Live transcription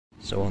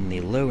So on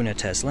the loaner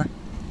Tesla,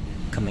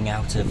 coming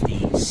out of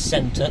the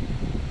centre,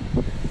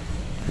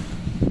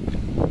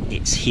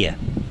 it's here.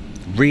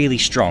 Really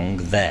strong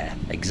there,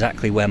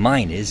 exactly where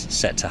mine is,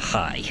 set to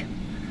high.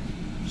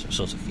 So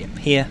sort of, yep,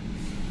 here,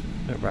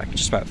 I can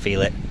just about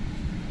feel it,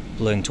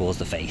 blowing towards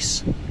the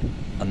face.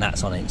 And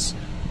that's on its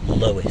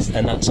lowest,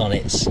 and that's on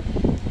its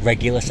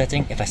regular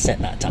setting. If I set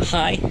that to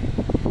high,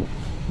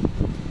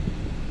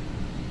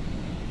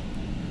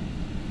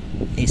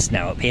 it's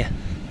now up here.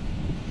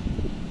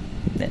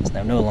 It's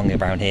now no longer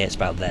around here, it's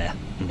about there,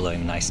 and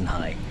blowing nice and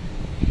high.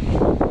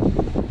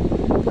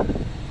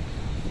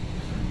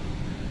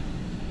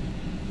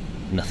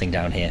 Nothing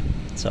down here.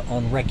 So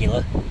on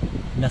regular,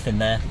 nothing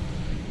there.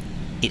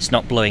 It's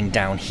not blowing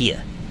down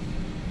here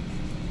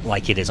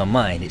like it is on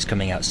mine, it's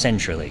coming out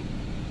centrally.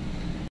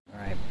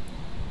 Alright,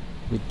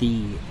 with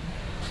the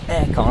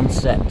aircon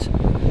set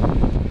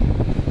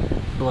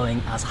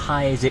blowing as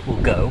high as it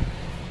will go,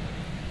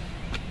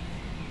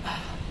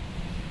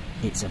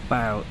 it's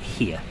about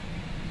here.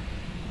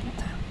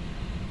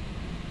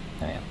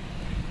 There we are.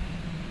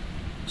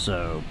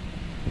 So,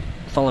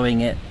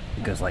 following it,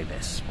 it goes like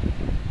this.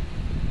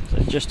 So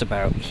just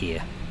about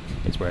here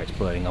is where it's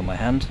blowing on my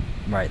hand,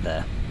 right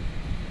there.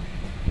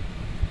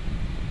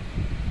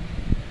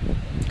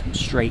 Comes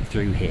straight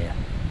through here.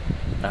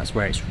 That's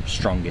where it's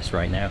strongest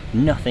right now.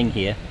 Nothing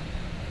here.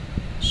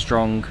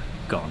 Strong,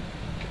 gone.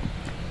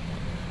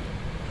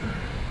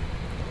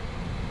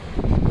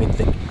 With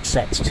the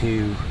set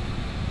to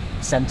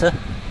centre,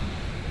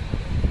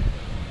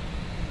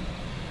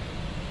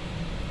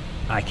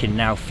 I can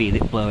now feel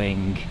it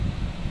blowing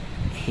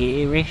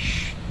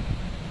here-ish,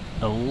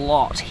 a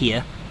lot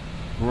here,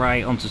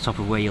 right onto the top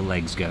of where your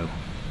legs go.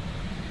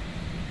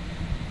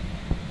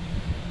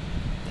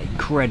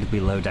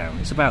 Incredibly low down,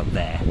 it's about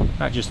there,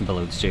 right just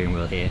below the steering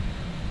wheel here,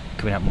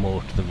 coming out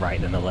more to the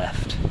right than the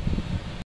left.